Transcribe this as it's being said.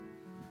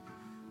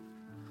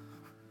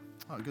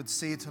All right, good to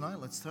see you tonight.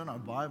 Let's turn our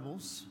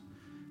Bibles,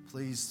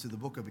 please, to the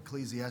book of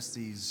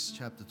Ecclesiastes,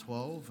 chapter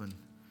 12, and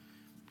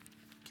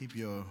keep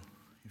your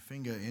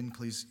finger in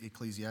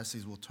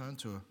Ecclesiastes. We'll turn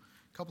to a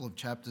couple of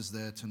chapters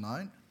there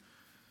tonight,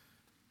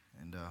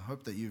 and I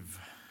hope that you've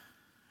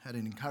had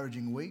an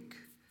encouraging week.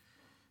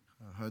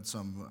 I heard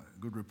some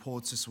good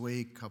reports this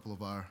week. A couple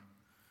of our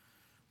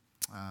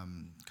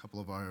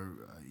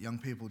young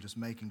people just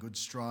making good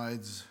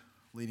strides,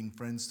 leading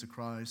friends to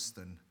Christ,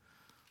 and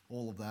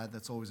all of that.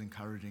 That's always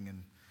encouraging,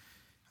 and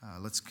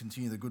let's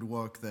continue the good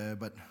work there.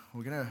 But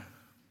we're going to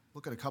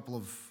look at a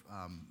couple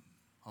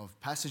of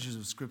passages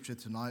of Scripture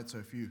tonight. So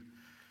if you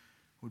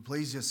would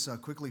please just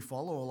quickly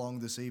follow along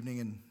this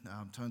evening and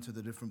turn to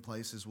the different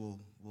places, we'll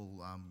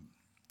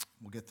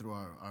get through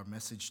our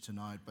message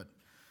tonight. But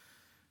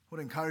what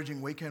an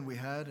encouraging weekend we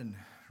had, and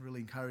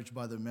really encouraged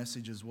by the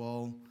message as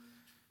well.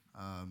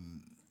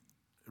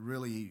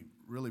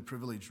 Really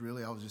privileged,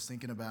 really. I was just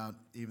thinking about,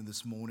 even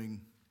this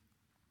morning,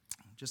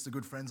 just the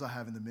good friends I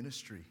have in the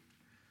ministry.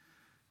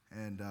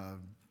 And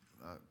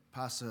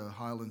Pastor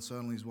Highland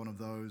certainly is one of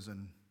those.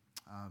 And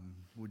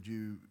would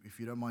you, if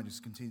you don't mind,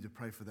 just continue to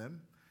pray for them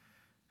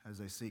as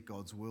they seek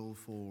God's will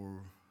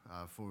for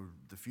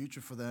the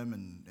future for them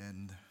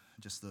and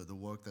just the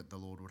work that the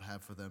Lord would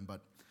have for them. But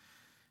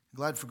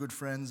glad for good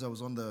friends. I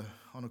was on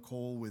a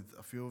call with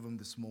a few of them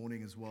this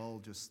morning as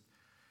well, just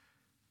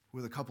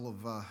with a couple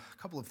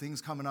of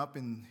things coming up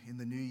in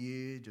the new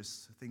year,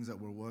 just things that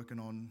we're working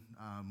on,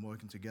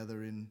 working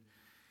together in.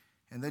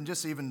 And then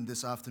just even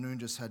this afternoon,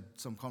 just had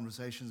some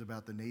conversations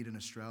about the need in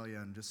Australia,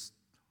 and just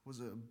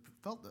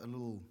felt a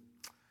little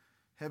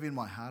heavy in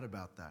my heart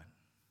about that.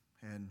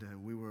 And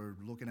we were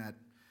looking at,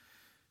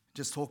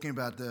 just talking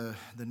about the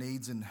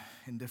needs in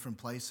different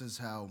places,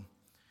 how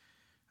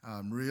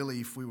really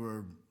if we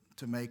were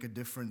to make a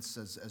difference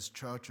as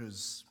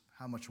churches,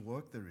 how much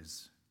work there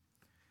is.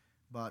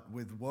 But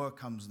with work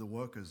comes the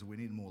workers. We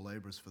need more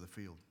laborers for the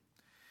field.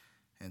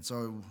 And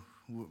so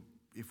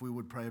if we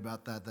would pray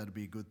about that, that'd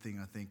be a good thing,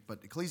 I think. But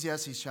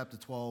Ecclesiastes chapter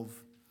 12,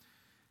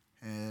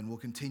 and we'll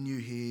continue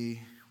here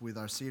with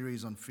our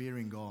series on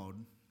fearing God.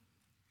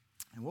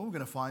 And what we're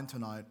going to find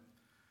tonight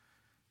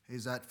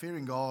is that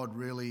fearing God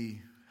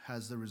really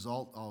has the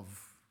result of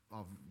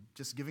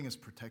just giving us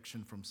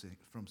protection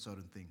from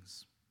certain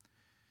things.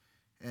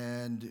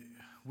 And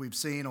we've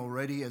seen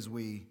already, as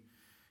we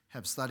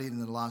have studied in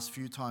the last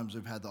few times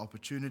we've had the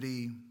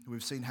opportunity,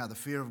 we've seen how the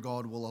fear of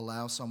God will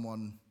allow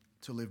someone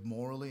to live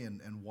morally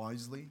and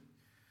wisely.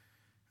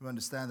 We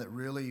understand that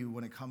really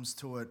when it comes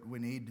to it, we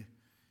need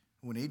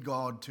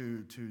God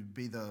to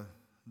be the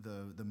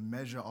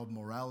measure of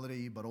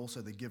morality, but also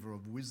the giver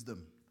of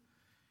wisdom.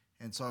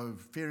 And so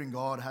fearing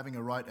God, having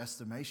a right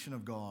estimation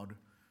of God,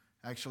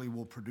 actually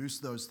will produce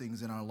those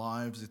things in our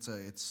lives.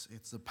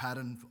 It's a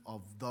pattern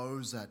of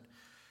those that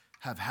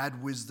have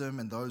had wisdom,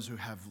 and those who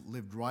have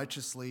lived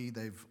righteously,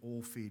 they've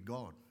all feared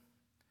God.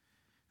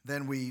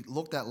 Then we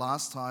looked at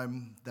last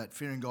time that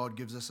fearing God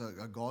gives us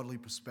a godly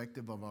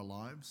perspective of our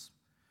lives,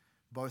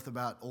 both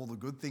about all the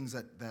good things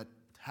that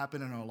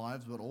happen in our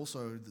lives, but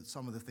also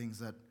some of the things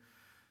that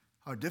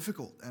are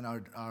difficult and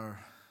are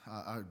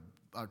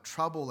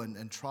trouble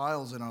and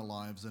trials in our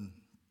lives. And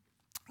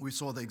we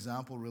saw the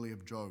example really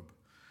of Job.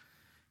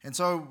 And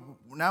so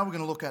now we're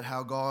going to look at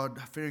how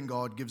fearing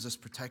God gives us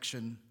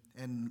protection.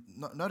 And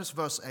notice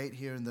verse 8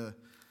 here in the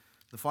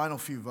final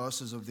few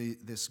verses of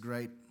this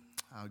great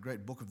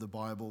book of the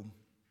Bible,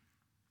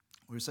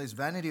 where it says,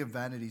 "Vanity of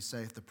vanities,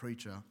 saith the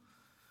preacher,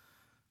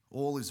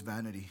 all is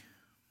vanity.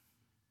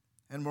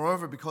 And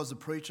moreover, because the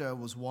preacher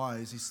was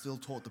wise, he still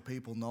taught the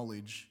people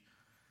knowledge.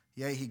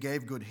 Yea, he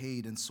gave good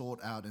heed and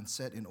sought out and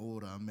set in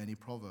order many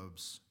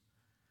proverbs.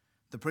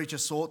 The preacher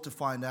sought to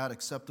find out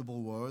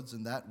acceptable words,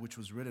 and that which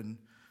was written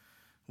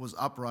was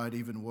upright,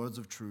 even words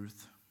of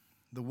truth.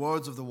 The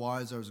words of the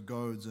wise are as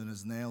goads, and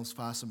as nails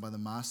fastened by the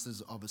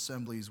masters of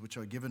assemblies, which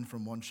are given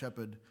from one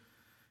shepherd.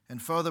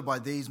 And further by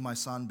these, my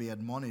son, be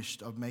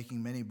admonished. Of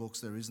making many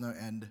books there is no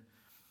end,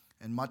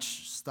 and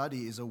much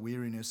study is a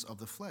weariness of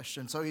the flesh."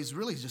 And so he's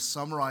really just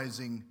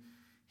summarizing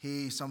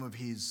here some of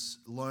his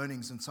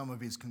learnings and some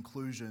of his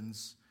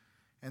conclusions.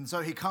 And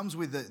so he comes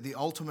with the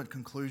ultimate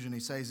conclusion.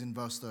 He says in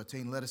verse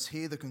 13, "Let us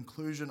hear the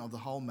conclusion of the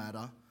whole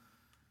matter.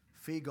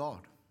 Fear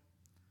God,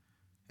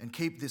 and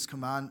keep his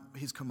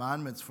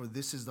commandments, for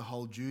this is the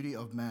whole duty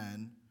of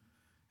man."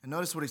 And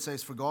notice what he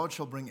says, "For God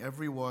shall bring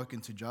every work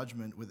into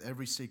judgment with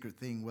every secret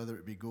thing, whether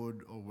it be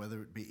good or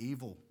whether it be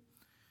evil."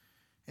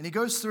 And he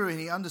goes through and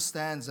he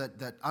understands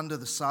that under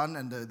the sun,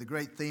 and the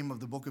great theme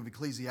of the book of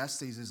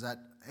Ecclesiastes is that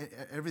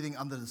everything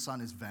under the sun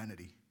is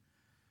vanity.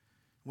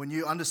 When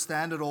you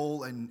understand it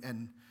all,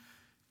 and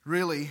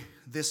really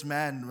this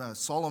man,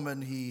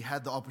 Solomon, he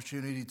had the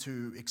opportunity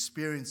to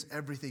experience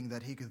everything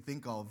that he could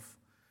think of.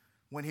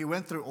 When he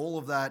went through all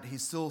of that, he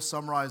still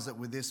summarized it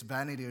with this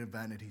vanity of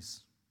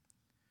vanities.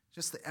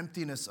 Just the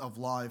emptiness of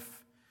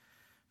life.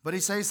 But he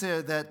says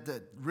there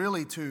that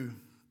really to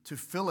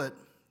fill it,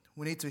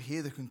 we need to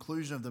hear the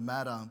conclusion of the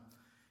matter.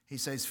 He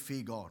says,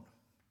 fear God.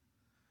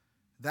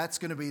 That's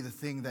going to be the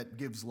thing that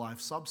gives life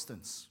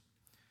substance.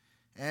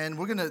 And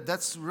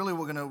that's really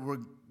we're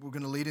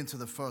gonna lead into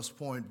the first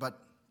point. But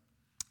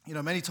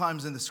many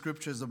times in the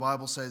scriptures, the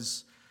Bible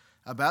says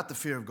about the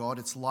fear of God,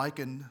 it's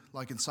likened,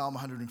 like in Psalm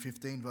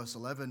 115, verse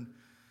 11,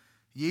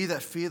 ye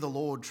that fear the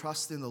Lord,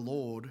 trust in the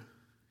Lord,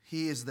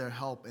 he is their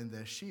help and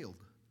their shield.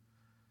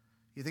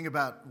 You think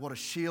about what a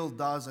shield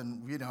does,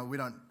 and we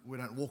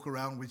don't walk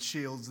around with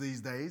shields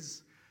these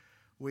days.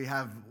 We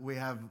have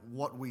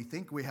what we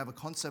think. We have a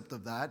concept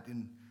of that.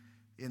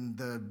 In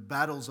the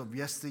battles of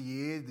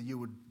yesteryear, you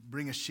would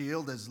bring a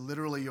shield as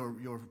literally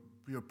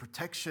your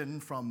protection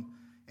from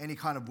any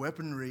kind of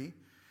weaponry.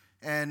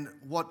 And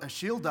what a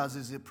shield does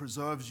is it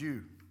preserves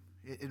you.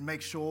 It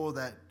makes sure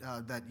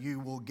that you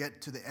will get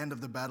to the end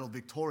of the battle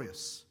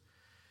victorious.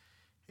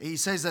 He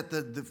says that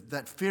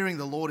that fearing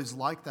the Lord is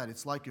like that.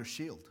 It's like your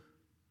shield.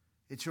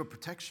 It's your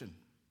protection.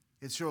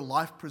 It's your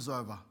life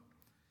preserver.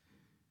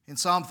 In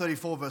Psalm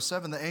 34, verse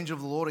 7, the angel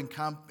of the Lord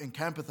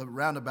encampeth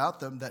round about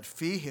them that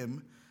fear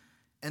him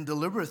and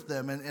delivereth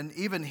them. And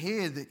even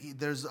here,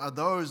 there's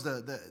those,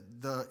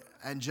 the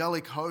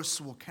angelic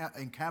hosts will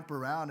encamp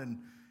around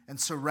and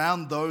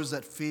surround those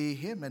that fear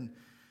him. And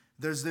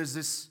there's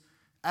this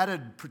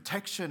added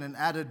protection and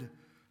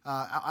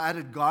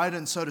added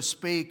guidance, so to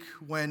speak,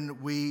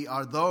 when we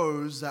are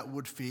those that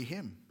would fear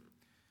him.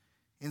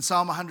 In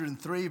Psalm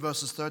 103,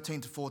 verses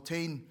 13 to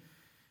 14,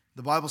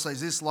 the Bible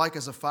says this, like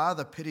as a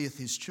father pitieth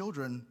his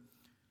children,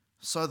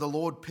 so the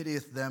Lord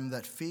pitieth them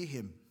that fear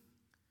him.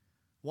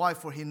 Why?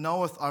 For he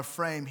knoweth our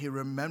frame, he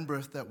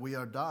remembereth that we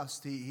are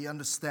dust. He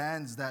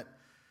understands that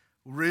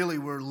really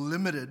we're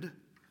limited.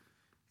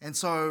 And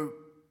so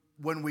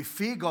when we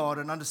fear God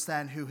and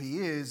understand who he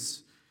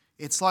is,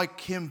 it's like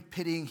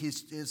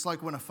it's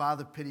like when a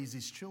father pities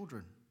his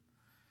children.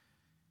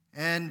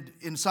 And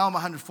in Psalm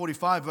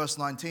 145, verse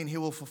 19, he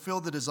will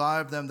fulfill the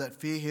desire of them that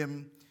fear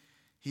him.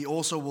 He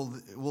also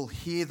will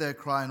hear their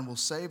cry and will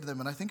save them.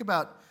 And I think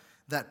about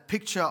that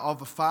picture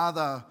of a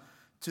father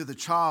to the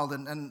child.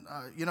 And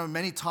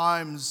many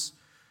times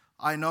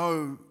I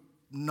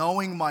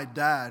knowing my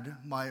dad,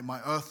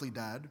 my earthly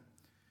dad,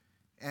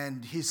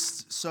 and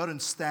his certain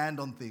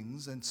stand on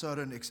things and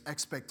certain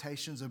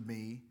expectations of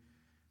me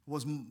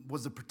was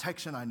the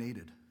protection I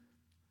needed.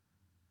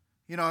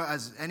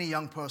 As any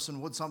young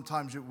person would,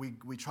 sometimes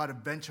we try to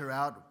venture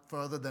out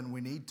further than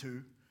we need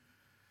to.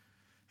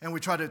 And we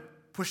try to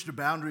push the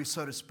boundaries,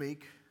 so to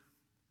speak.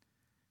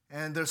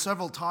 And there are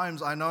several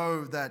times I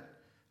know that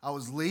I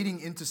was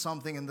leading into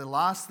something, and the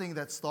last thing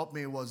that stopped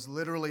me was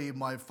literally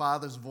my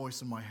father's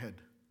voice in my head.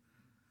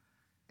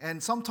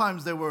 And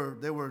sometimes there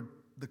were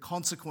the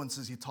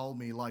consequences he told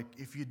me, like,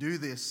 if you do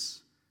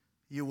this,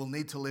 you will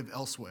need to live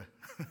elsewhere.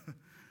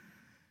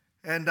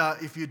 And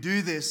if you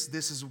do this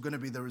is going to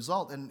be the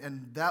result.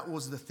 And that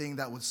was the thing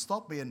that would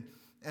stop me.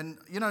 And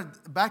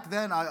back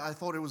then I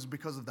thought it was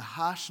because of the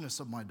harshness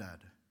of my dad.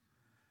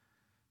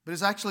 But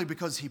it's actually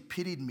because he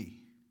pitied me.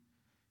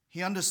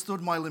 He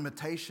understood my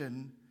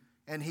limitation,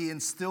 and he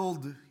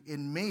instilled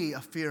in me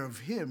a fear of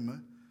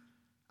him,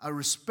 a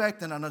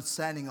respect and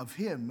understanding of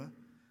him,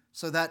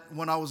 so that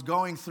when I was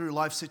going through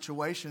life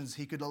situations,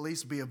 he could at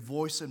least be a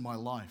voice in my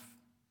life.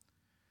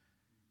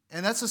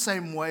 And that's the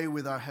same way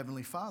with our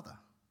Heavenly Father.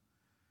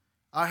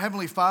 Our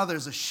Heavenly Father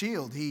is a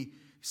shield. He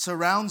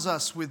surrounds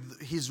us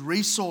with his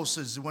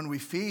resources. When we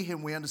fear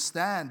him, we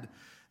understand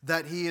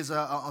that he is an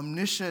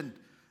omniscient,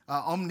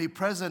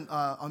 omnipresent,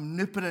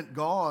 omnipotent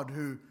God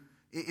who,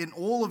 in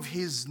all of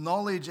his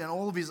knowledge and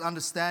all of his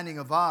understanding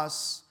of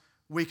us,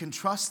 we can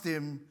trust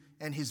him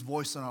and his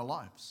voice in our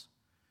lives.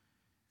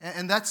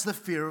 And that's the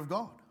fear of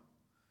God.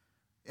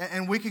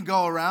 And we can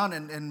go around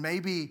and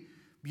maybe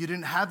you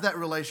didn't have that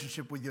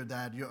relationship with your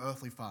dad, your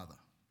earthly father.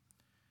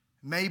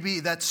 Maybe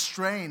that's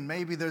strained.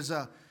 Maybe there's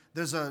a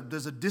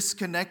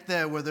disconnect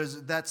there where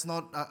that's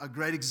not a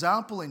great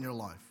example in your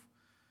life.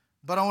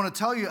 But I want to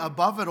tell you,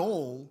 above it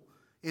all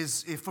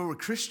is, if we were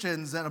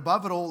Christians, then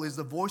above it all is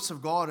the voice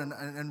of God,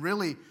 and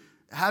really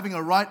having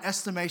a right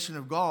estimation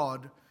of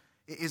God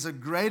is a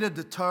greater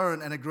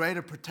deterrent and a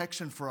greater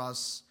protection for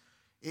us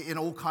in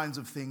all kinds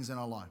of things in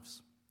our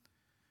lives.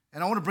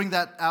 And I want to bring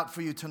that out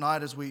for you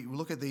tonight as we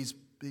look at these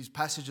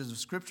passages of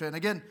Scripture. And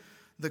again,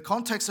 the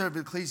context of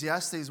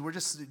Ecclesiastes,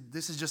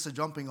 this is just a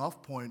jumping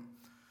off point,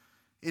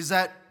 is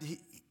that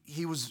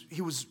he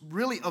was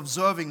really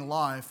observing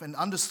life and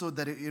understood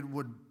that it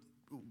would,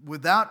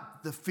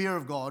 without the fear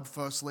of God,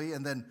 firstly,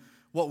 and then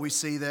what we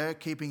see there,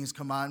 keeping his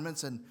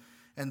commandments, and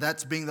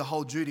that's being the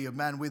whole duty of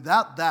man.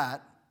 Without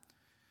that,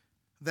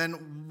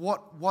 then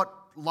what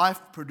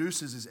life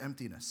produces is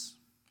emptiness.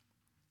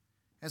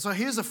 And so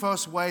here's the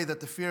first way that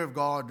the fear of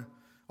God,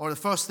 or the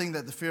first thing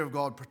that the fear of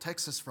God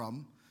protects us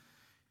from.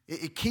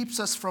 It keeps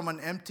us from an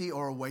empty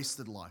or a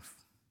wasted life.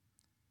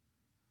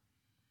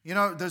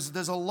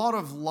 There's a lot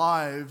of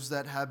lives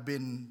that have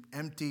been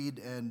emptied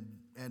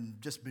and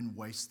just been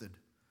wasted.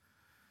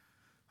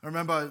 I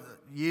remember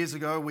years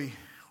ago,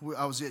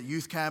 I was at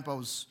youth camp.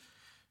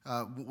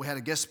 We had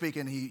a guest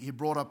speaker, and he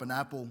brought up an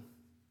apple.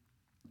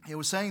 He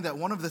was saying that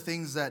one of the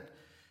things that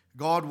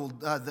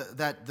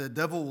that the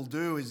devil will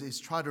do is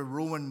try to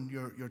ruin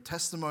your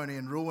testimony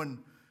and ruin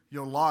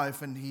your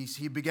life, and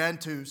he began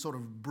to sort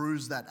of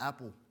bruise that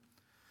apple.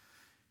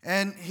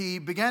 And he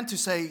began to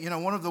say,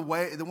 one of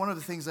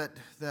the things that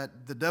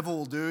the devil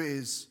will do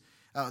is,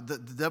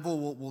 the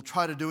devil will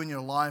try to do in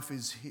your life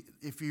is,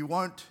 if you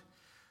won't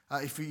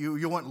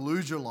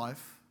lose your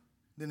life,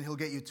 then he'll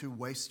get you to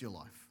waste your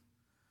life.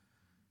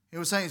 He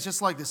was saying it's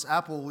just like this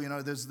apple,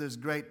 there's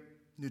great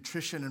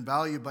nutrition and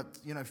value, but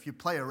if you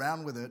play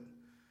around with it,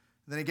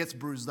 then it gets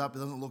bruised up, it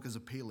doesn't look as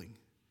appealing.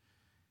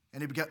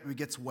 And it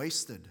gets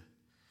wasted.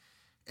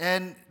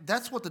 And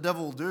that's what the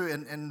devil will do.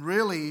 And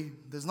really,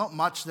 there's not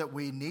much that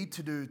we need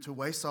to do to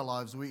waste our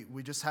lives.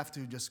 We just have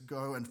to just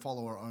go and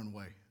follow our own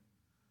way.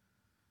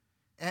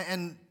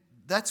 And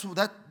that's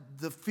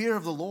the fear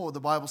of the Lord, the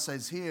Bible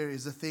says here,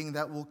 is the thing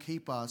that will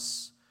keep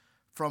us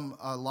from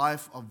a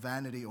life of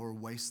vanity or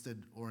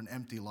wasted or an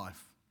empty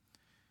life.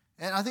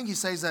 And I think he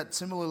says that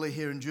similarly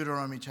here in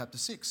Deuteronomy chapter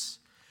 6.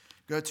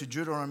 Go to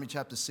Deuteronomy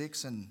chapter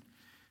 6, and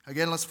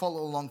again, let's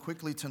follow along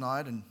quickly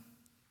tonight. And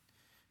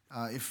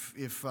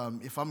if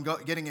I'm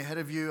getting ahead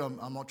of you,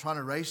 I'm not trying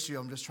to race you,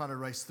 I'm just trying to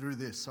race through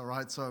this, all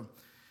right? So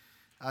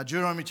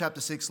Deuteronomy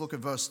chapter 6, look at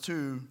verse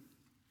 2.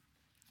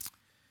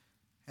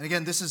 And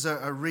again, this is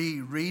a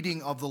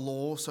rereading of the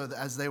law, so that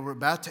as they were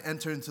about to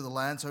enter into the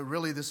land, so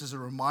really this is a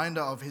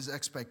reminder of his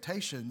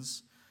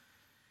expectations.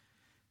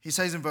 He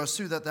says in verse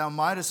 2, that thou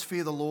mightest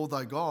fear the Lord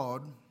thy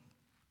God,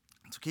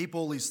 to keep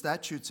all his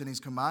statutes and his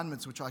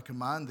commandments which I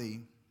command thee,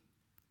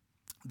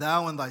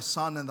 thou and thy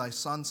son and thy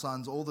son's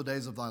sons all the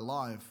days of thy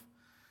life,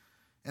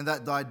 and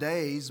that thy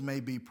days may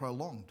be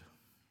prolonged.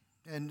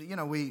 And,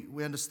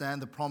 we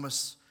understand the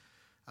promise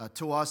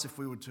to us, if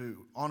we were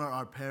to honor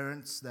our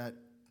parents, that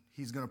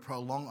he's going to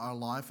prolong our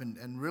life.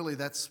 And really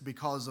that's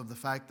because of the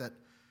fact that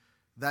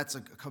that's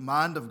a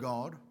command of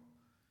God.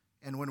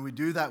 And when we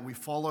do that, we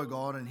follow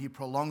God and he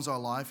prolongs our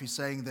life. He's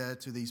saying there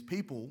to these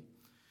people.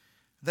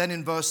 Then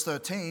in verse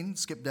 13,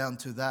 skip down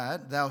to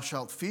that, thou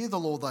shalt fear the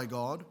Lord thy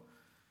God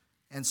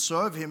and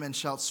serve him and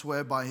shalt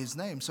swear by his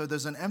name. So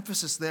there's an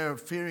emphasis there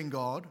of fearing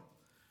God.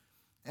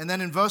 And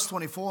then in verse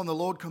 24, and the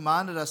Lord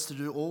commanded us to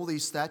do all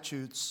these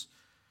statutes.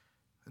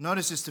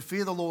 Notice is to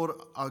fear the Lord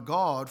our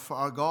God for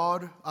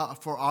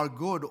our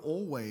good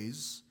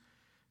always,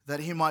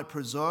 that he might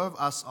preserve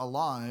us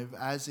alive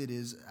as it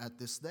is at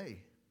this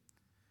day.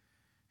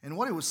 And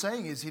what he was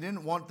saying is he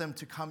didn't want them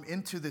to come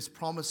into this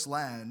promised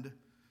land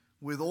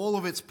with all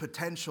of its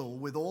potential,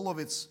 with all of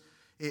its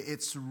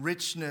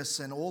richness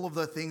and all of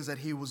the things that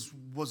he was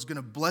going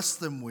to bless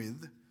them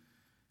with,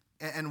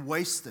 and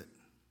waste it.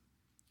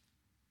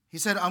 He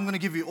said, I'm going to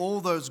give you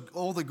all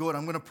the good.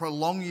 I'm going to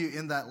prolong you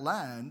in that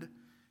land.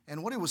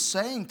 And what he was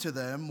saying to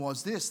them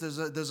was this: there's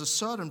a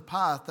certain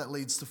path that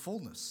leads to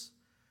fullness.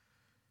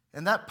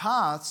 And that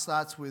path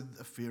starts with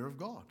a fear of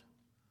God.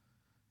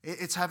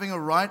 It's having a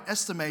right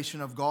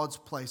estimation of God's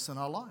place in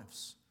our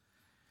lives.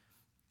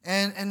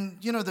 And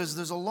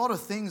there's a lot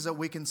of things that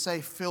we can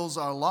say fills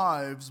our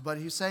lives, but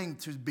he's saying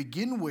to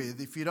begin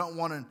with, if you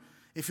want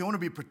to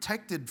be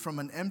protected from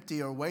an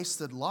empty or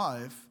wasted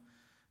life,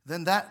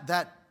 then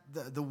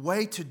the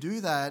way to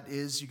do that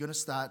is you're going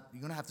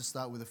to have to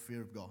start with a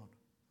fear of God.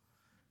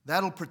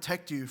 That'll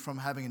protect you from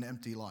having an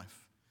empty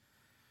life.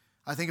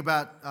 I think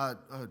about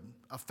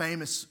a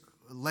famous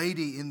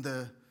lady in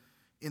the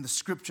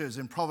scriptures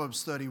in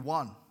Proverbs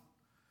 31,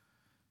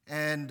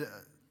 and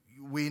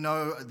we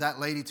know that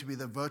lady to be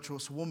the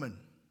virtuous woman.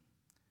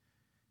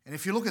 And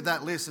if you look at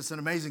that list, it's an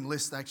amazing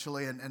list,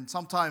 actually. And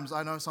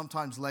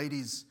sometimes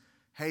ladies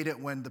hate it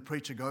when the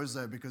preacher goes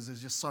there because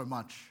there's just so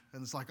much.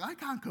 And it's like, I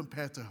can't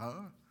compare to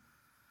her.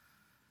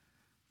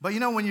 But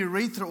when you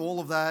read through all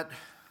of that,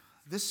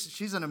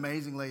 she's an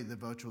amazing lady, the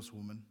virtuous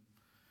woman.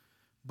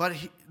 But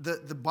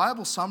the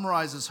Bible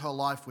summarizes her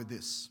life with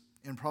this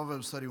in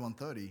Proverbs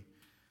 31:30.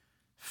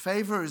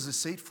 Favor is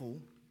deceitful,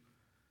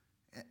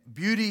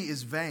 beauty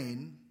is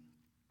vain,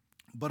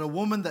 but a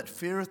woman that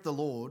feareth the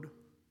Lord,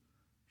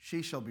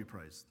 she shall be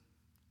praised.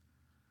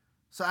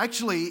 So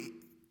actually,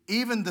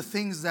 even the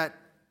things that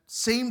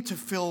seem to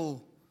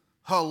fill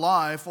her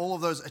life, all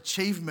of those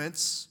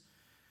achievements,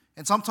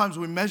 and sometimes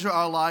we measure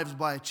our lives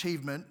by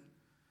achievement,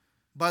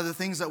 by the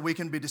things that we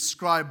can be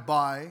described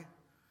by,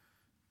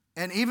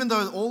 and even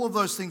though all of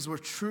those things were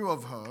true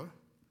of her,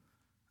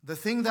 the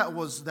thing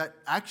that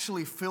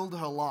actually filled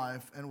her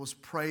life and was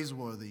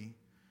praiseworthy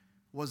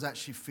was that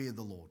she feared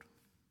the Lord.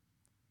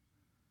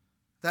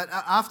 That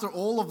after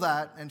all of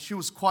that, and she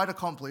was quite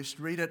accomplished,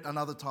 read it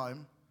another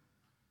time,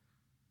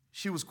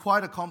 she was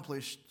quite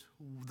accomplished.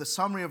 The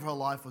summary of her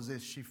life was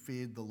this: she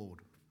feared the Lord.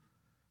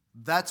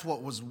 That's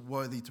what was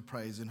worthy to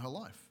praise in her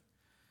life.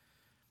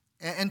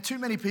 And too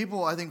many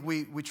people, I think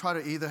we try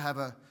to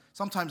either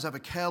sometimes have a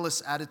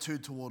careless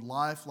attitude toward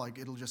life, like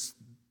it'll just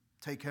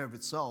take care of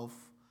itself,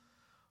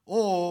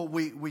 or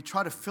we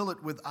try to fill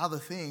it with other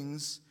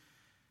things,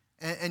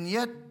 and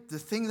yet the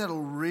thing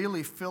that'll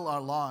really fill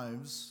our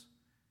lives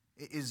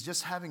is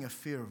just having a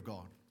fear of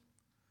God.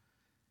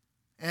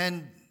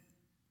 And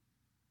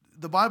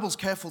the Bible's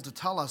careful to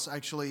tell us,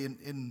 actually,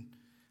 in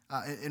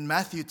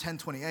Matthew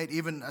 10:28,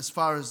 even as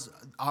far as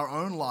our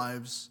own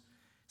lives,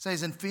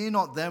 says, "And fear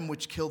not them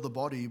which kill the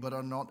body, but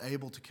are not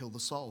able to kill the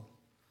soul.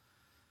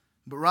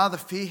 But rather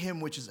fear him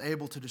which is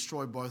able to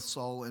destroy both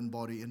soul and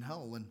body in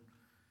hell." And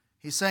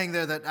he's saying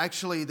there that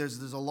actually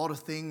there's a lot of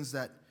things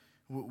that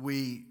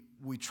we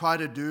try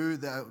to do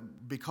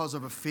that because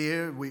of a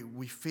fear.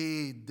 We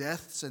fear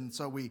deaths, and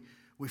so we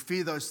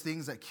fear those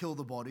things that kill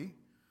the body.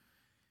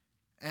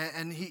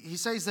 And he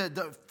says that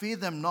don't fear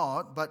them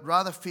not, but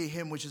rather fear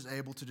him which is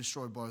able to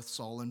destroy both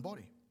soul and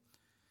body.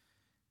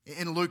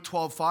 In Luke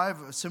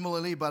 12:5,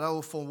 similarly, "But I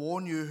will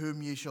forewarn you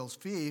whom ye shall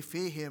fear.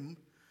 Fear him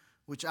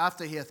which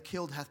after he hath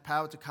killed hath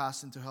power to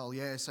cast into hell.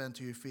 Yea, I say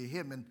unto you, fear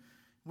him." And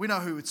we know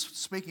who it's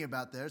speaking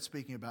about there. It's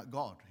speaking about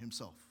God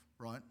himself,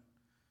 right?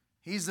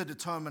 He's the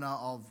determiner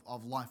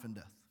of life and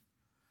death.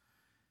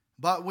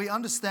 But we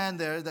understand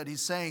there that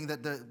he's saying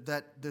that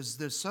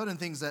there's certain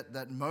things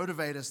that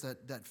motivate us,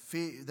 that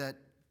fear that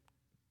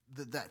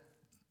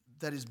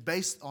is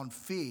based on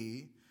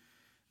fear,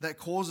 that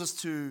cause us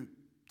to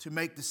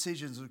make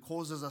decisions. It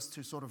causes us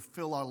to sort of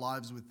fill our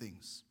lives with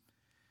things.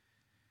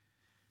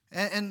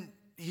 And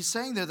he's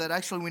saying there that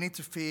actually we need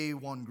to fear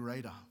one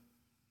greater.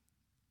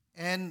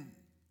 And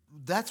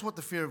that's what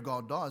the fear of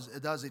God does.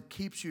 It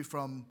keeps you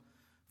from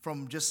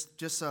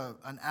just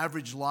an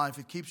average life.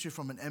 It keeps you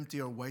from an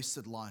empty or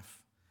wasted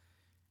life.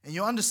 And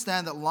you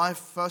understand that life,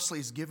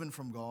 firstly, is given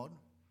from God.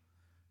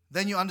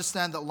 Then you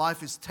understand that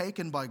life is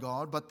taken by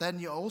God. But then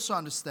you also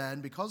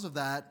understand, because of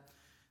that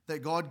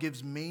God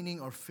gives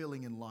meaning or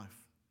filling in life.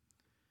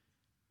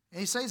 And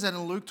he says that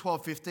in Luke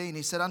 12:15,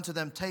 he said unto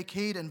them, "Take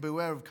heed and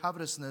beware of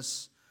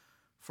covetousness,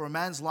 for a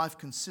man's life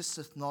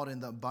consisteth not in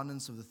the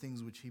abundance of the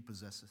things which he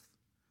possesseth."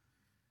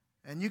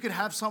 And you could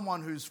have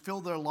someone who's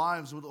filled their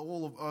lives with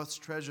all of earth's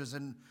treasures.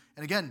 And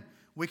again,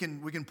 we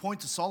can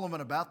point to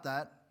Solomon about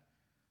that.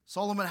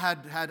 Solomon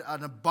had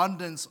an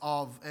abundance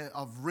of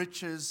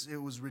riches. It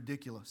was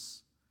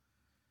ridiculous.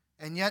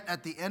 And yet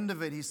at the end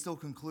of it, he still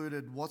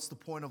concluded, what's the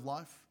point of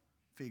life?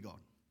 Fear God.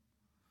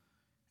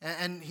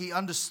 And he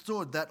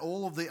understood that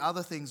all of the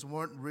other things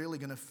weren't really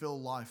going to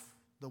fill life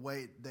the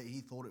way that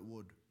he thought it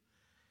would.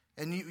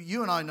 And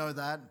you and I know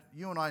that.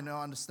 You and I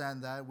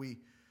understand that.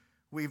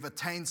 We've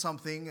attained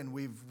something, and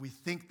we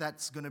think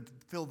that's going to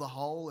fill the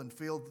hole and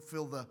fill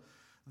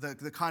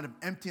the kind of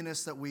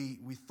emptiness that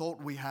we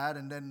thought we had,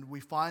 and then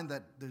we find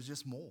that there's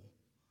just more.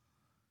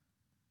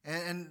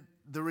 And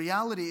the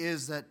reality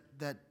is that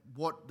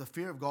what the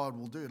fear of God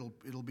will do,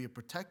 it'll be a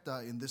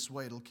protector in this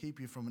way. It'll keep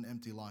you from an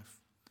empty life.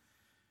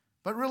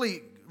 But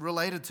really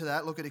related to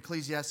that, look at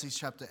Ecclesiastes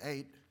chapter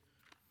 8.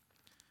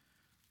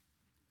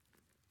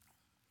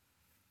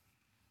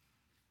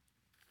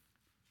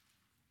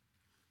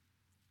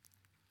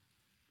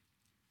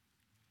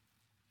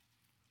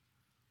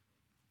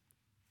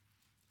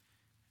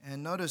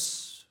 And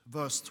notice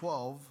verse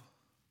 12. It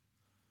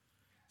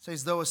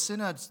says, "Though a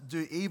sinner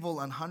do evil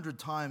 100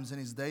 times and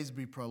his days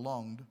be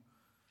prolonged,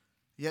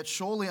 yet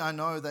surely I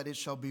know that it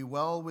shall be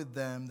well with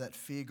them that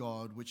fear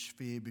God, which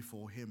fear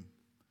before him.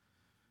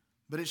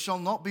 But it shall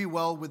not be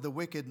well with the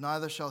wicked,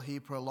 neither shall he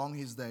prolong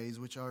his days,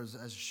 which are as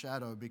a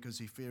shadow, because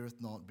he feareth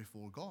not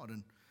before God."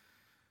 And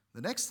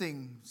the next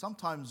thing,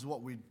 sometimes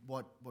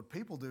what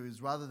people do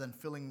is, rather than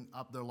filling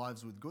up their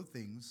lives with good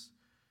things,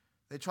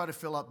 they try to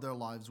fill up their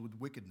lives with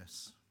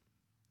wickedness.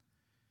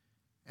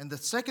 And the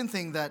second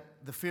thing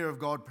that the fear of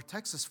God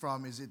protects us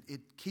from is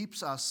it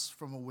keeps us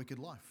from a wicked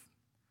life.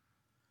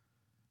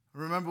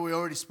 Remember, we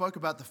already spoke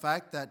about the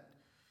fact that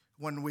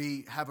when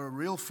we have a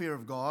real fear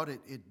of God,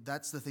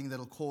 that's the thing that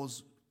will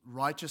cause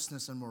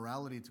righteousness and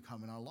morality to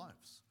come in our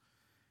lives.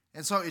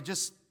 And so it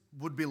just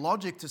would be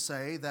logic to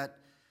say that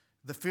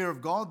the fear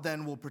of God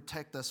then will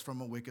protect us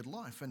from a wicked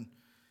life. And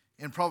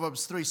in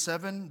Proverbs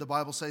 3:7, the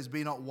Bible says,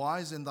 "Be not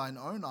wise in thine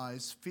own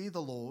eyes, fear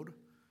the Lord,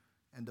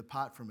 and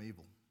depart from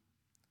evil."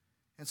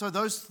 And so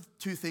those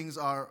two things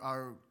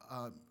are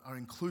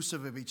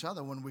inclusive of each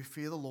other. When we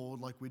fear the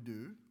Lord like we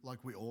do,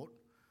 like we ought,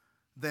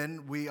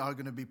 then we are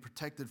going to be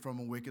protected from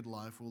a wicked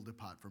life. We'll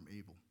depart from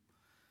evil.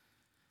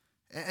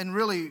 And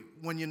really,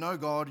 when you know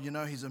God, you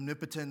know his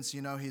omnipotence,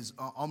 you know his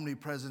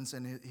omnipresence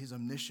and his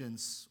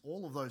omniscience,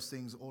 all of those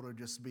things ought to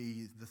just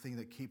be the thing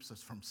that keeps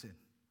us from sin.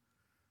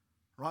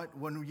 Right?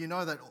 When you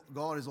know that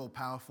God is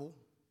all-powerful,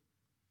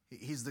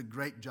 he's the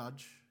great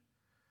judge.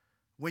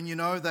 When you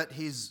know that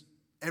he's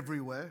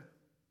everywhere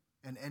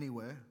and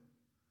anywhere,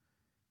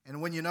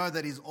 and when you know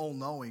that he's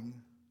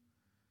all-knowing,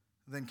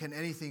 then can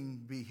anything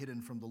be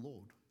hidden from the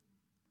Lord?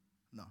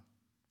 No.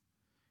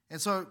 And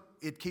so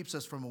it keeps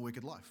us from a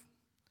wicked life.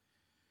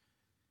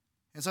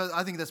 And so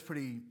I think that's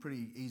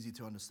pretty easy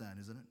to understand,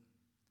 isn't it?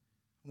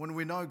 When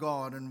we know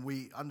God and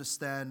we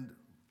understand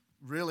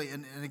really,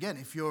 and again,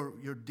 if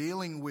you're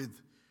dealing with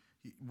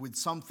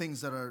some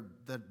things that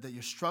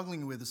you're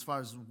struggling with as far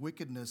as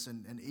wickedness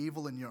and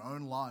evil in your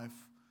own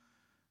life,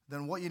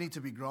 then what you need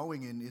to be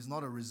growing in is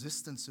not a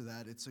resistance to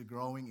that, it's a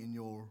growing in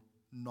your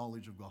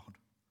knowledge of God.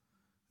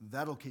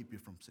 That'll keep you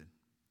from sin.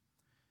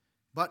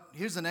 But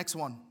here's the next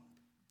one.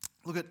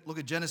 Look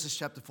at Genesis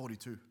chapter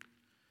 42.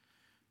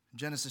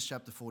 Genesis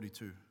chapter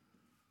 42.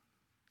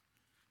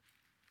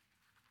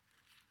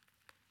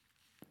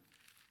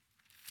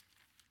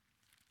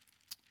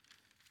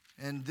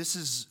 And this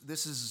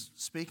is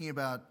speaking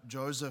about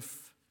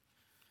Joseph.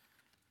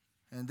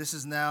 And this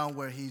is now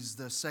where he's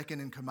the second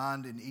in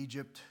command in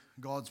Egypt.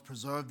 God's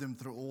preserved him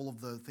through all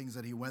of the things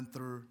that he went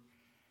through.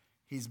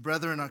 His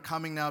brethren are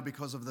coming now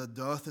because of the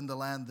dearth in the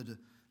land,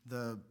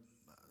 the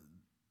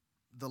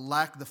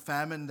lack, the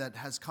famine that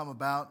has come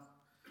about.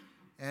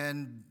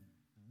 And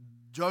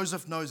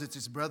Joseph knows it's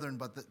his brethren,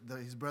 but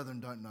his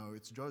brethren don't know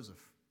it's Joseph.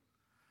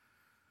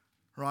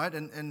 Right?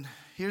 And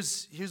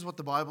here's what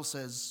the Bible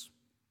says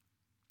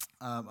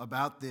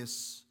about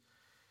this.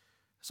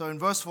 So in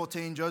verse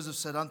 14, Joseph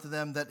said unto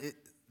them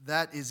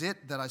that is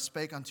it that I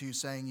spake unto you,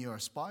 saying you are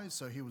spies.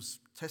 So he was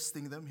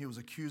testing them. He was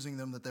accusing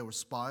them that they were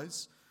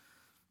spies.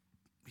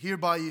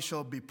 Hereby ye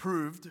shall be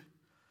proved.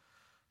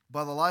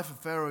 By the life of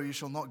Pharaoh you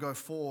shall not go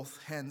forth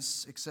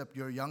hence, except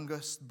your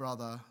youngest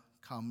brother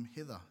come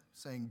hither,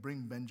 saying,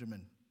 bring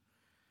Benjamin.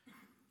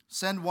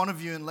 Send one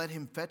of you and let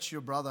him fetch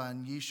your brother,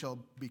 and ye shall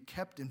be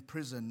kept in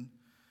prison,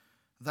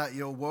 that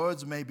your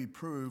words may be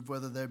proved,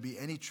 whether there be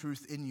any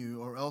truth in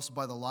you, or else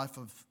by the life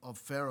of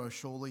Pharaoh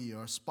surely ye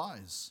are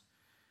spies.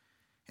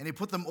 And he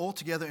put them all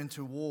together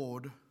into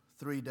ward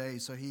 3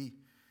 days. So he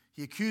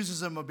accuses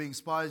them of being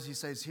spies. He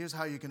says, here's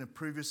how you're going to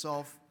prove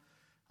yourself.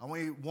 I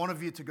want one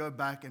of you to go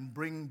back and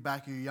bring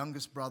back your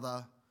youngest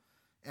brother,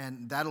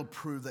 and that'll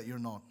prove that you're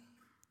not.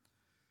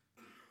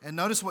 And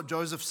notice what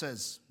Joseph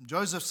says.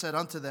 Joseph said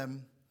unto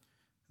them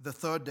the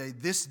third day,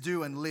 this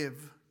do and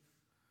live,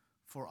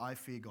 for I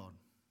fear God.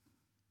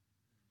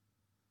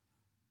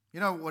 You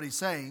know what he's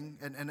saying,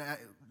 and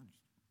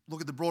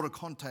look at the broader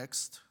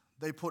context.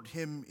 They put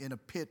him in a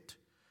pit,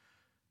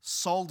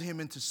 sold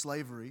him into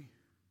slavery,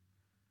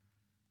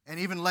 and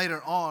even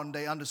later on,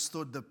 they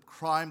understood the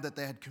crime that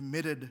they had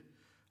committed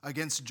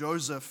against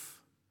Joseph.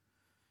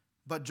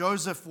 But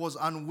Joseph was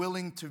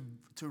unwilling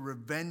to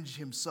revenge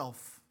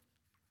himself.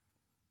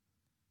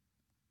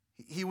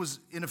 He was,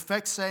 in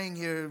effect, saying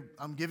here,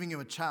 I'm giving him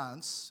a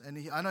chance.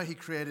 And I know he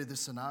created this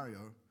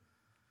scenario.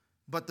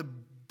 But the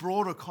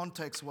broader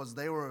context was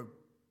they were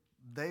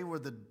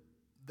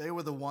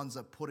the ones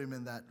that put him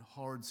in that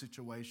horrid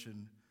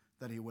situation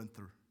that he went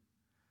through.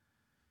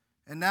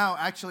 And now,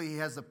 actually, he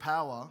has the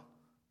power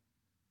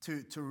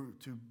to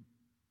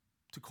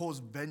cause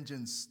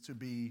vengeance to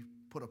be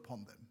put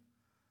upon them.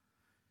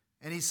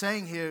 And he's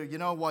saying here, you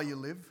know why you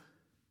live?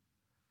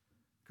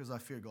 Because I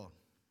fear God.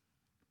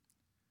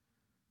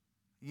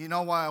 You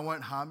know why I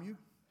won't harm you?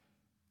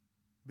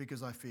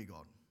 Because I fear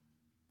God.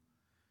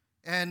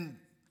 And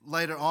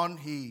later on,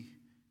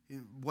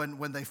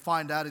 when they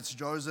find out it's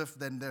Joseph,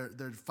 then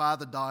their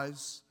father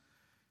dies.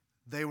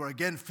 They were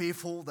again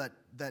fearful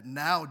that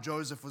now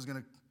Joseph was going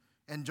to...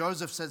 And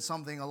Joseph said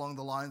something along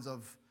the lines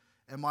of,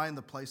 am I in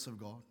the place of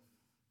God?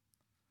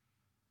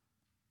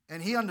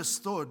 And he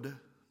understood,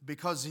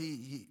 because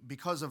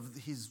of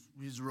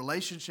his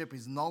relationship,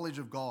 his knowledge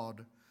of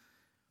God,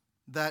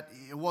 that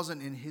it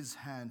wasn't in his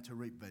hand to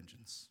reap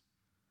vengeance.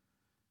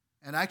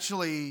 And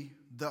actually,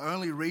 the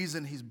only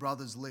reason his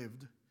brothers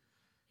lived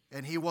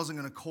and he wasn't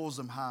going to cause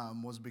them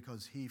harm was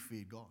because he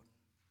feared God.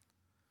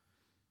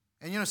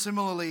 And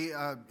similarly,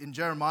 in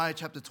Jeremiah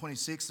chapter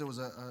 26, there was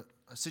a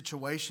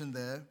situation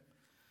there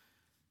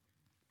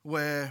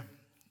where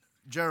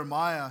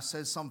Jeremiah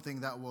says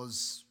something that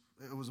was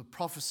a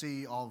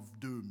prophecy of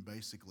doom,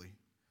 basically.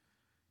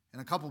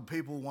 And a couple of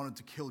people wanted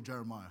to kill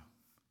Jeremiah.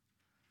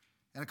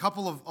 And a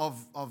couple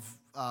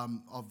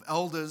of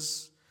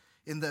elders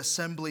in the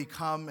assembly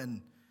come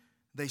and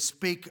they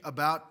speak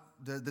about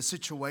the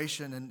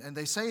situation. And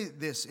they say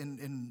this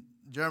in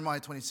Jeremiah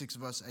 26,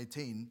 verse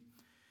 18.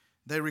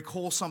 They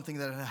recall something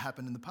that had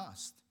happened in the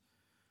past.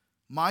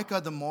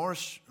 Micah the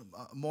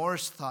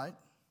Morishthite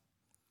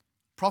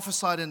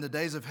prophesied in the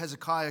days of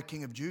Hezekiah,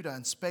 king of Judah,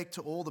 and spake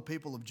to all the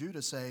people of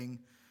Judah, saying,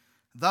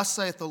 thus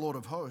saith the Lord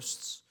of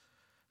hosts,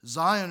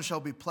 Zion shall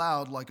be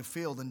plowed like a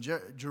field, and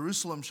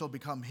Jerusalem shall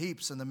become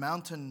heaps, and the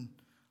mountain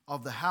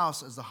of the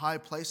house as the high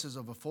places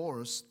of a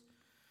forest.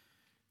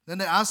 Then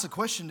they asked the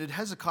question, did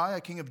Hezekiah,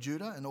 king of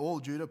Judah, and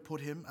all Judah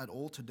put him at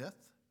all to death?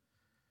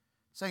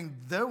 Saying,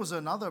 there was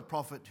another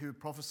prophet who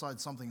prophesied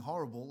something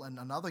horrible, and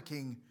another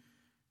king,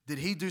 did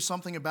he do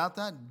something about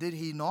that? Did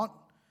he not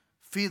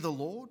fear the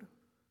Lord?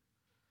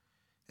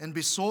 And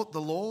besought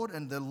the Lord,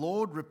 and the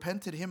Lord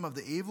repented him of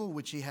the evil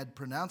which he had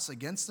pronounced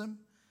against them.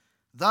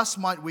 Thus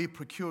might we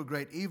procure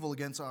great evil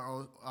against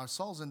our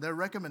souls. And their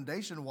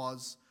recommendation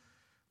was,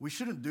 we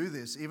shouldn't do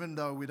this, even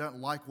though we don't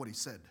like what he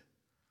said.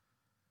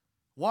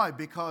 Why?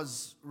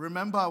 Because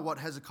remember what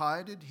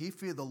Hezekiah did? He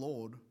feared the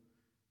Lord,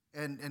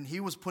 and he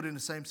was put in the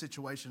same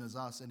situation as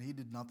us, and he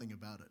did nothing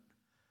about it.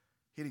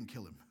 He didn't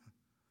kill him.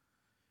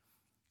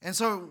 And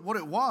so what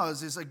it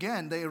was is,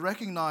 again, they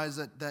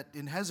recognized that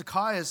in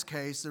Hezekiah's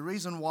case, the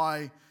reason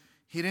why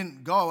he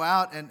didn't go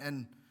out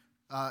and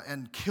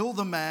kill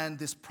the man,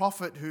 this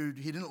prophet who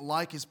he didn't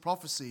like his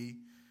prophecy,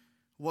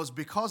 was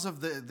because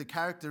of the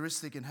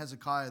characteristic in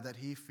Hezekiah that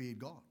he feared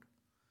God.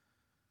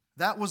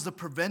 That was the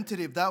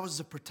preventative, that was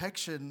the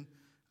protection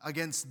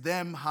against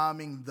them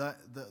harming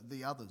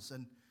the others.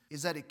 And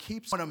is that it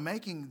keeps on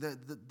making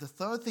the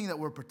third thing that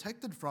we're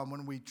protected from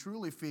when we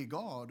truly fear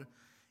God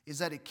is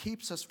that it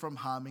keeps us from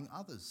harming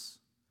others,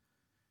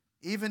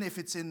 even if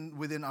it's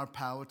within our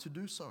power to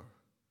do so.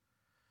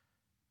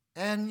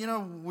 And,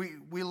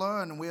 we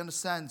learn and we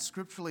understand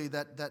scripturally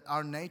that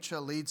our nature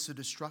leads to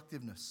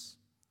destructiveness.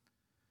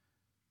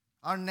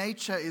 Our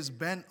nature is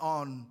bent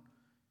on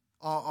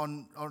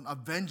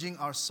avenging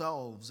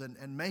ourselves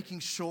and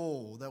making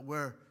sure that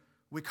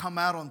we come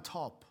out on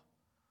top.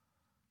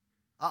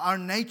 Our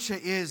nature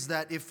is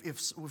that if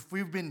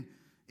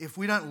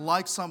we don't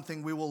like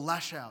something, we will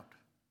lash out.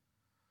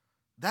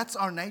 That's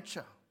our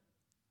nature.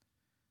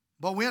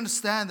 But we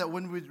understand that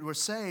when we were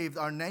saved,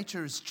 our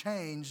nature is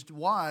changed.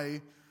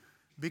 Why?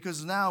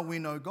 Because now we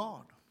know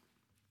God.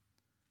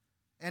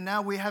 And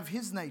now we have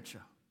His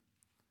nature.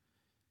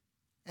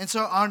 And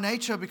so our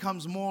nature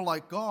becomes more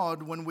like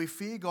God when we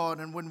fear God.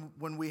 And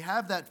when we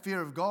have that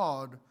fear of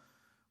God,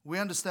 we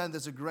understand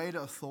there's a greater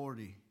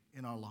authority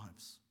in our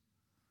lives.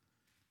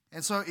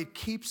 And so it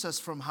keeps us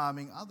from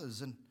harming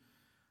others. And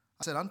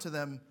I said unto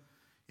them,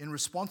 in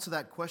response to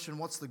that question,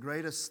 what's the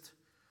greatest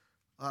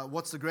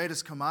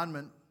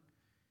commandment?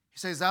 He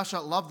says, thou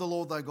shalt love the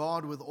Lord thy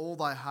God with all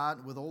thy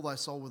heart, with all thy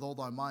soul, with all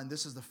thy mind.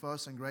 This is the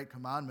first and great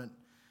commandment.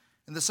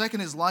 And the second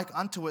is like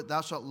unto it,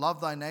 thou shalt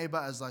love thy neighbor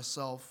as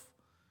thyself.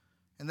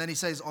 And then he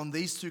says, on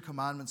these two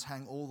commandments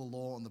hang all the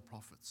law and the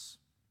prophets.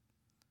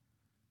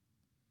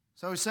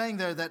 So he's saying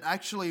there that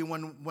actually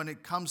when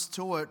it comes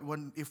to it,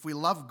 if we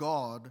love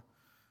God,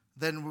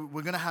 then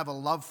we're going to have a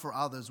love for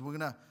others. We're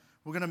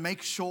going to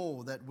make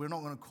sure that we're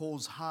not going to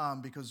cause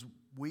harm because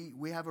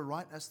we have a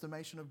right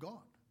estimation of God.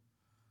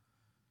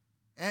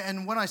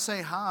 And when I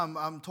say harm,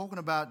 I'm talking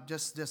about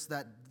just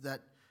that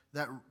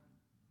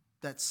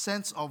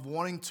sense of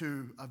wanting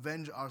to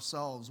avenge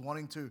ourselves,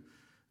 wanting to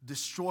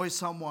destroy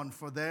someone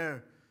for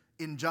their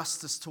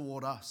injustice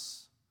toward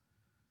us.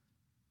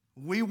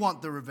 We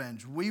want the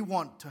revenge. We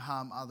want to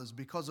harm others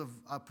because of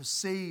our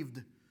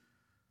perceived.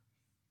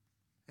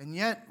 And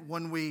yet,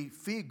 when we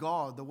fear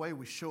God the way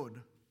we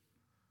should,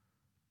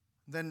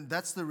 then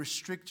that's the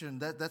restriction,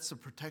 that's the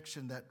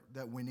protection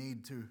that we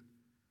need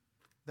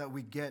that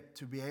we get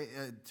to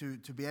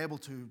be able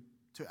to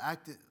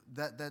act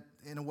that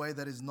in a way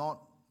that is not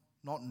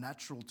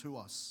natural to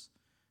us.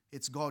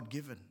 It's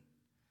God-given.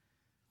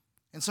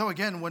 And so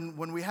again,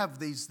 when we have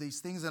these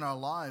things in our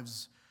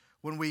lives,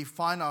 when we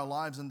find our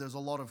lives and there's a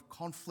lot of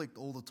conflict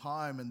all the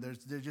time, and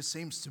there just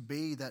seems to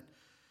be that,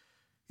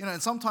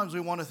 and sometimes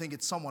we want to think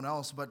it's someone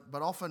else, but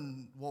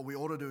often what we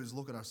ought to do is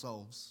look at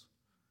ourselves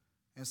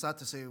and start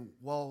to say,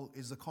 well,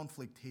 is the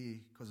conflict here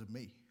because of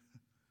me?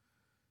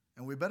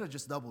 And we better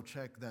just double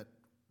check that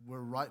we're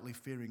rightly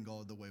fearing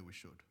God the way we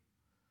should.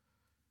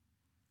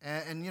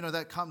 And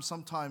that comes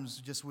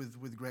sometimes just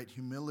with great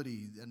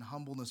humility and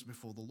humbleness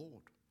before the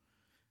Lord.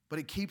 But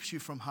it keeps you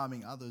from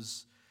harming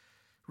others.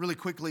 Really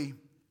quickly,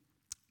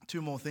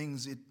 two more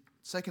things.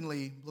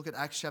 Secondly, look at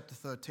Acts chapter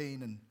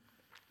 13,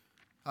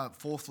 and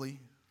fourthly,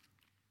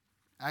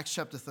 Acts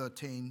chapter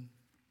 13,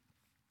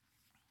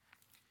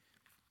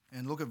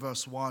 and look at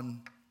verse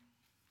 1.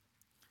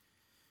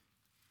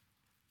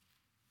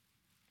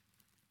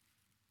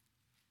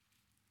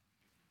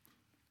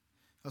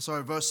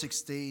 Verse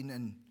 16,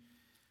 and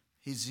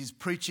he's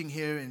preaching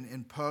here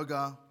in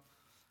Perga,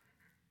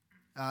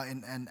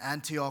 in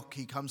Antioch.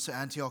 He comes to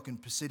Antioch in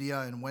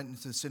Pisidia and went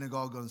into the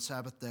synagogue on the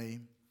Sabbath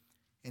day,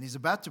 and he's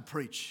about to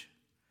preach.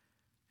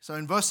 So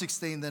in verse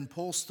 16, then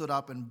Paul stood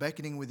up and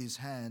beckoning with his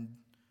hand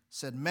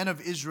said, men of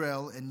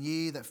Israel, and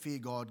ye that fear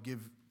God,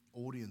 give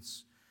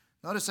audience.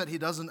 Notice that he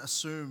doesn't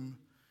assume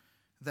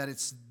that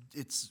it's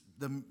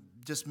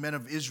just men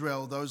of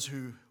Israel, those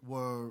who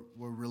were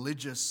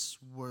religious,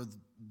 were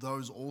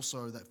those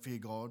also that fear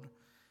God.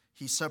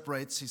 He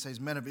separates, he says,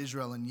 men of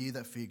Israel and ye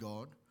that fear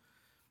God,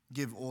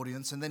 give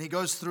audience. And then he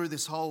goes through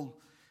this whole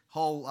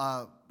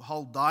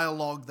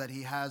dialogue that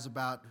he has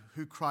about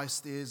who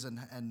Christ is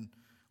and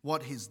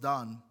what he's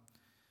done.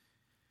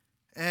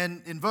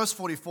 And in verse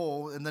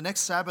 44, and the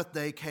next Sabbath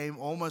day came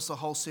almost the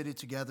whole city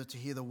together to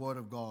hear the word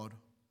of God.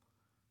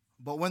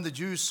 But when the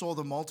Jews saw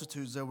the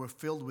multitudes, they were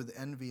filled with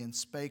envy and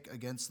spake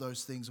against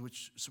those things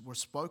which were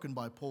spoken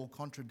by Paul,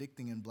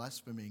 contradicting and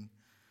blaspheming.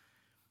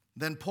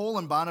 Then Paul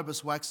and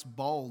Barnabas waxed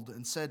bold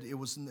and said it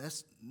was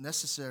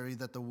necessary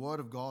that the word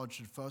of God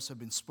should first have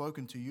been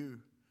spoken to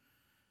you.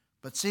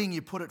 But seeing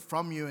you put it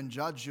from you and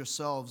judge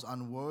yourselves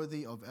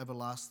unworthy of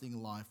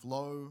everlasting life,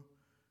 lo,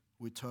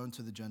 we turn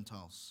to the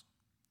Gentiles.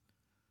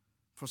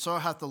 For so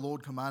hath the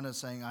Lord commanded,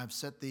 saying, I have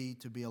set thee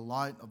to be a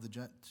light of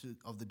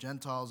the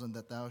Gentiles, and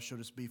that thou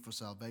shouldest be for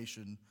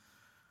salvation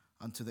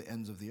unto the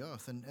ends of the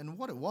earth. And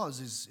what it was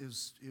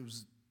is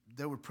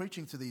they were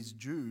preaching to these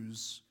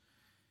Jews,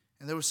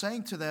 and they were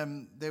saying to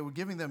them, they were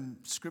giving them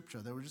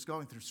scripture. They were just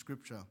going through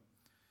scripture.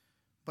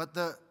 But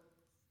the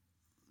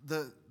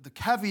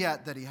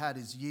caveat that he had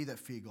is ye that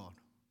fear God.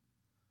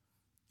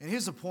 And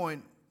here's the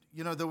point.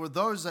 There were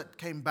those that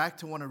came back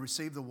to want to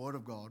receive the word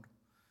of God,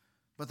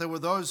 but there were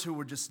those who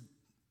were just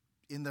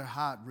in their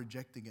heart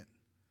rejecting it.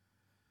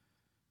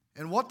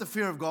 And what the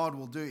fear of God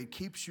will do, it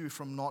keeps you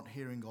from not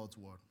hearing God's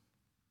word.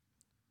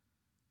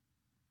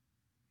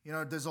 You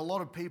know, there's a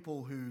lot of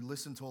people who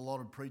listen to a lot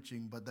of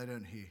preaching, but they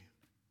don't hear.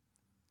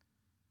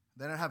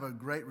 They don't have a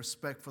great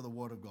respect for the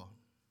word of God.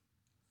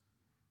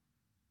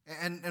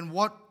 And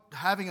what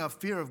having a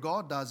fear of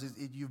God does is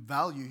you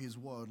value his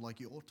word like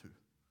you ought to.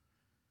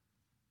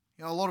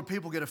 You know, a lot of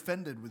people get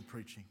offended with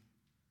preaching.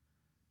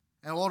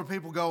 And a lot of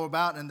people go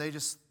about and they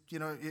just, you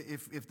know,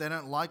 if they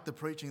don't like the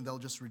preaching, they'll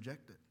just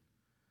reject it.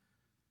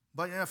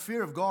 But you know,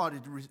 fear of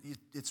God,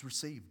 it's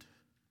received.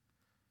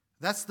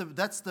 That's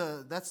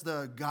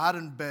the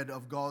garden bed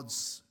of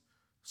God's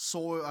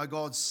soil,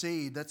 God's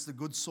seed. That's the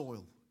good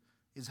soil,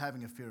 is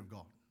having a fear of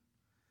God.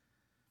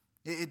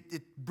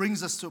 It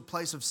brings us to a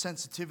place of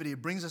sensitivity.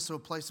 It brings us to a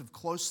place of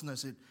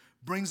closeness. It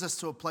brings us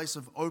to a place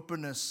of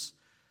openness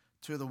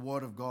to the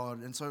Word of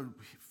God. And so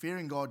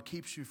fearing God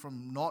keeps you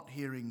from not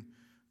hearing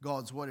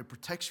God's Word. It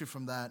protects you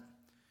from that.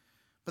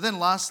 But then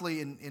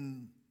lastly,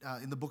 in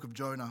the book of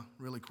Jonah,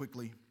 really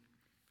quickly,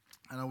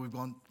 I know we've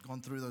gone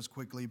through those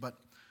quickly, but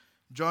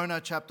Jonah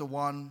chapter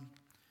 1,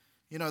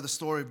 you know the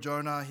story of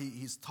Jonah.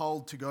 He's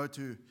told to go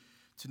to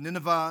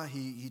Nineveh.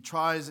 He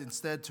tries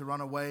instead to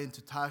run away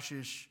into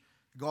Tarshish.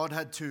 God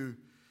had to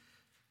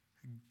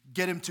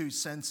get him to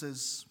his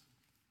senses.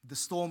 The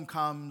storm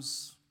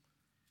comes.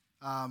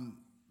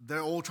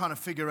 They're all trying to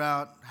figure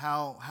out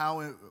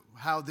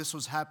how this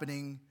was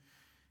happening.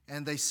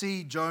 And they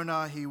see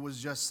Jonah, he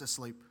was just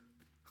asleep.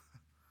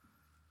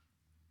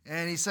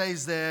 And he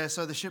says there,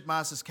 so the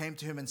shipmasters came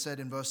to him and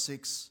said in verse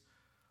 6,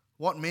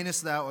 "What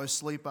meanest thou, O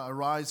sleeper?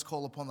 Arise,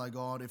 call upon thy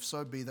God, if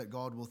so be that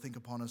God will think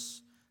upon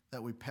us,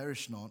 that we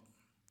perish not."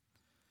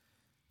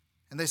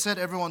 And they said,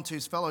 everyone to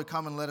his fellow,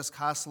 "Come and let us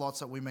cast lots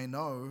that we may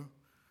know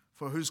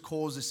for whose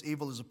cause this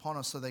evil is upon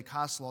us." So they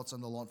cast lots,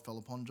 and the lot fell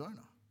upon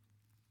Jonah.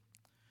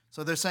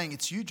 So they're saying,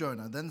 "It's you,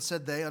 Jonah." Then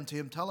said they unto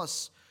him, "Tell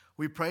us,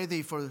 we pray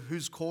thee, for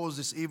whose cause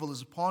this evil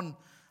is upon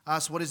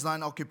us. What is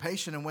thine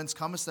occupation, and whence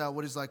comest thou?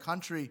 What is thy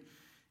country,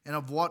 and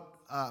of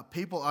what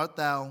people art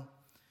thou?"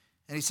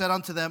 And he said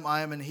unto them,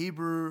 "I am an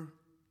Hebrew,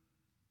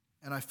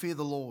 and I fear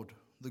the Lord,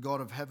 the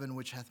God of heaven,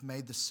 which hath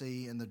made the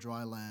sea and the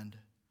dry land."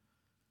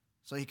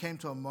 So he came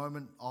to a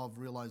moment of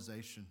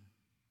realization.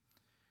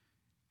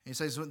 He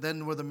says,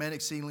 "Then were the men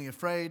exceedingly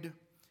afraid,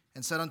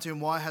 and said unto him,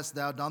 Why hast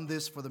thou done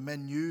this? For the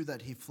men knew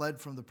that he fled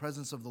from the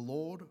presence of the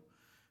Lord,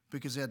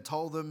 because he had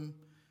told them."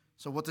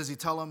 So what does he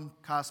tell them?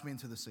 "Cast me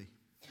into the sea."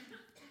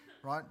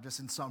 Right? Just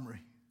in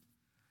summary.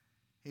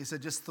 He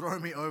said, just throw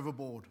me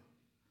overboard.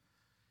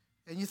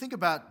 And you think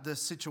about the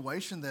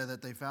situation there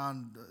that they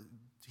found.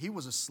 He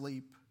was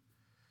asleep.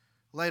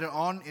 Later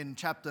on in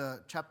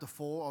chapter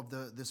 4 of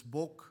this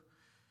book,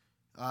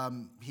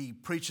 he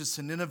preaches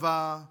to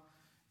Nineveh,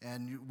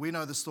 and we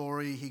know the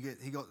story. He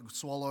got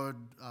swallowed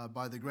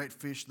by the great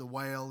fish, the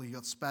whale. He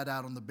got spat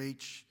out on the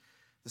beach,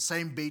 the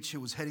same beach he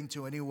was heading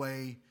to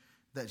anyway,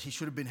 that he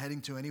should have been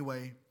heading to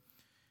anyway.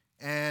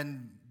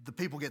 And the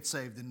people get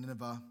saved in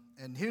Nineveh.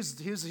 And here's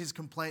his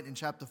complaint in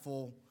chapter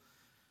 4.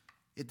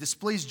 "It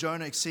displeased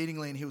Jonah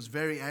exceedingly, and he was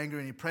very angry,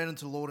 and he prayed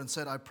unto the Lord and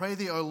said, I pray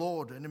thee, O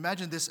Lord." And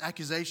imagine this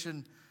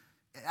accusation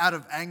out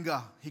of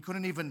anger. He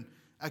couldn't even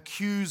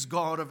accuse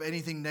God of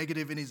anything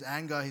negative in his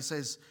anger. He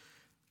says,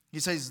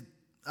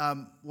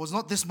 "Was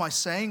not this my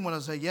saying when I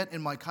was yet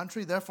in my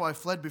country? Therefore I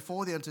fled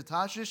before thee unto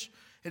Tarshish."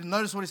 And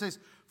notice what he says,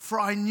 "For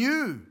I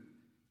knew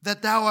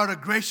that thou art a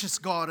gracious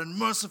God and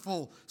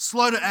merciful,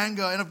 slow to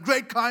anger, and of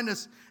great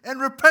kindness,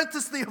 and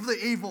repentest thee of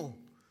the evil."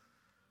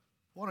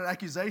 What an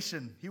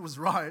accusation. He was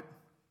right.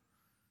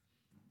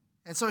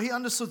 And so he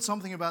understood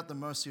something about the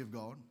mercy of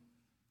God.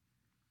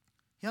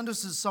 He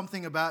understood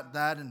something about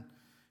that, and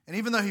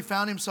even though he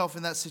found himself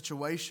in that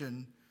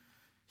situation,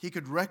 he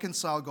could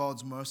reconcile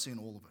God's mercy in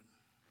all of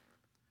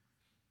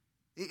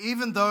it.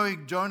 Even though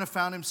Jonah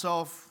found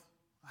himself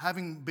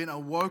having been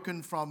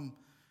awoken from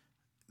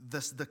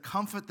the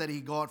comfort that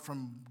he got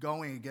from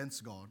going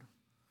against God,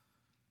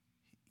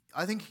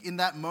 I think in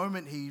that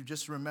moment he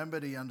just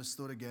remembered, he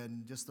understood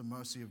again just the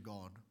mercy of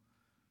God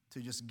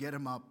to just get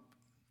him up,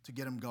 to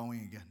get him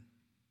going again.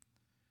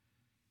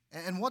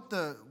 And what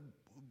the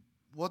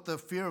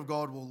fear of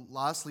God will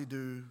lastly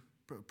do,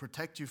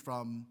 protect you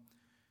from,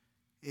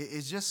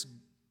 is just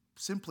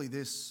simply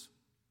this: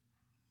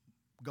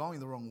 going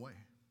the wrong way.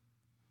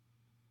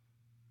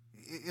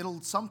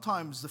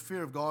 Sometimes the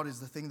fear of God is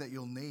the thing that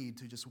you'll need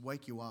to just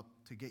wake you up,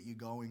 to get you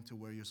going to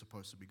where you're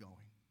supposed to be going.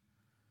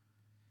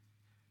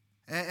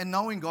 And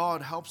knowing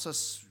God helps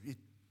us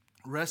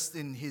rest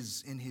in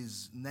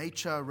His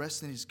nature,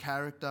 rest in His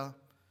character.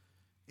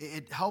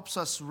 It helps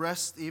us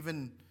rest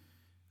even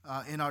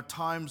in our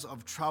times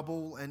of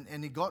trouble.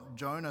 And He got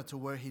Jonah to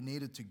where he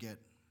needed to get.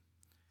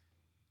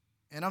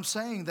 And I'm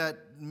saying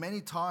that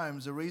many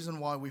times the reason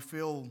why we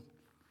feel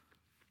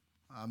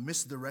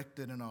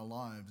misdirected in our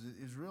lives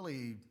is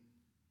really,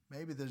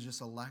 maybe there's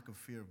just a lack of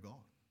fear of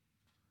God.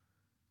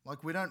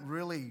 Like we don't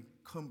really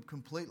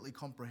completely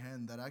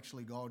comprehend that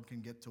actually God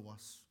can get to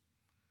us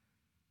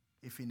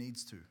if He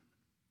needs to.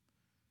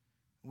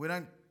 We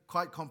don't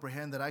quite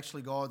comprehend that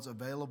actually God's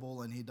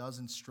available and He does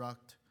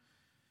instruct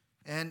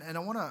And I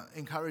want to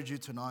encourage you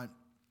tonight.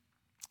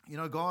 You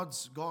know,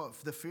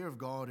 the fear of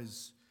God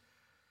is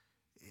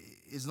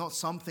not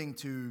something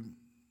to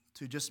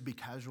just be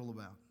casual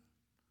about.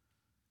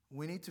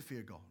 We need to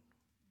fear God.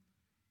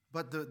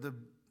 But the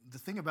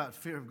thing about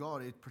fear of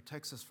God, it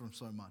protects us from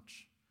so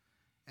much.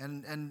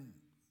 And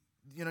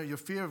you know, your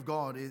fear of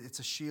God, it's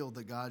a shield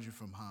that guards you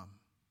from harm.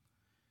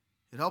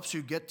 It helps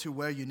you get to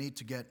where you need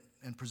to get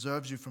and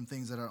preserves you from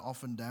things that are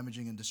often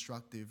damaging and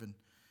destructive. And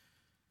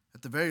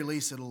at the very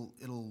least, it'll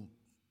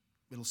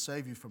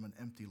save you from an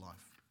empty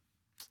life.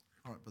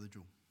 All right, Brother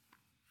Jewel.